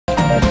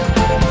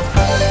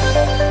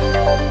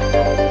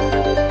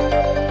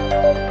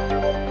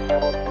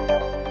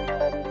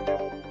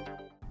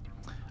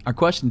Our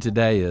question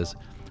today is,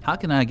 how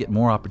can I get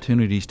more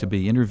opportunities to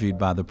be interviewed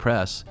by the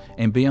press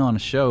and be on a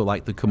show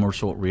like the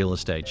Commercial Real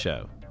Estate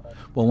Show?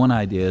 Well, one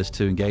idea is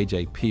to engage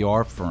a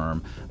PR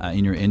firm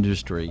in your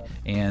industry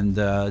and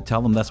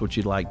tell them that's what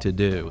you'd like to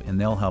do, and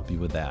they'll help you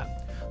with that.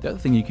 The other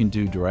thing you can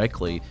do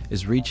directly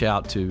is reach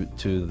out to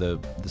the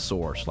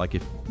source. Like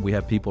if we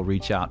have people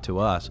reach out to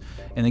us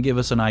and then give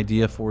us an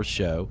idea for a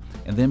show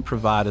and then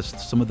provide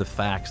us some of the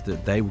facts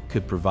that they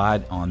could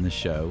provide on the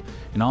show,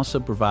 and also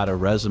provide a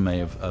resume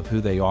of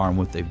who they are and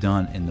what they've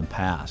done in the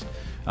past.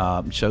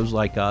 Shows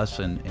like us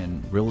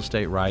and real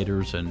estate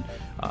writers and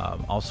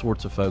all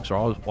sorts of folks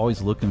are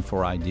always looking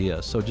for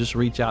ideas. So just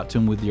reach out to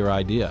them with your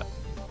idea.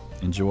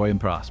 Enjoy and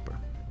prosper.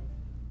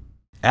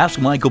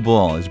 Ask Michael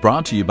Bull is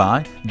brought to you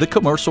by the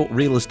Commercial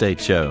Real Estate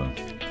Show,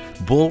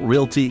 Bull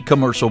Realty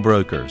Commercial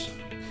Brokers,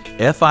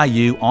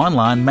 FIU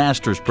Online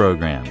Masters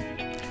Program,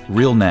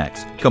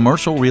 RealNext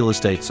Commercial Real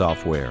Estate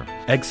Software,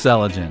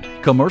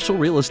 Xceligent Commercial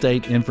Real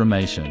Estate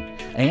Information,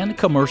 and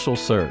Commercial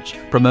Search.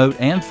 Promote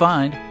and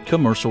find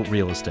commercial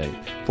real estate.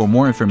 For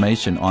more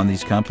information on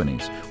these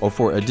companies or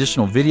for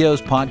additional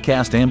videos,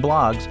 podcasts, and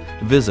blogs,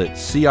 visit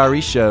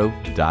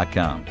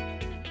CREshow.com.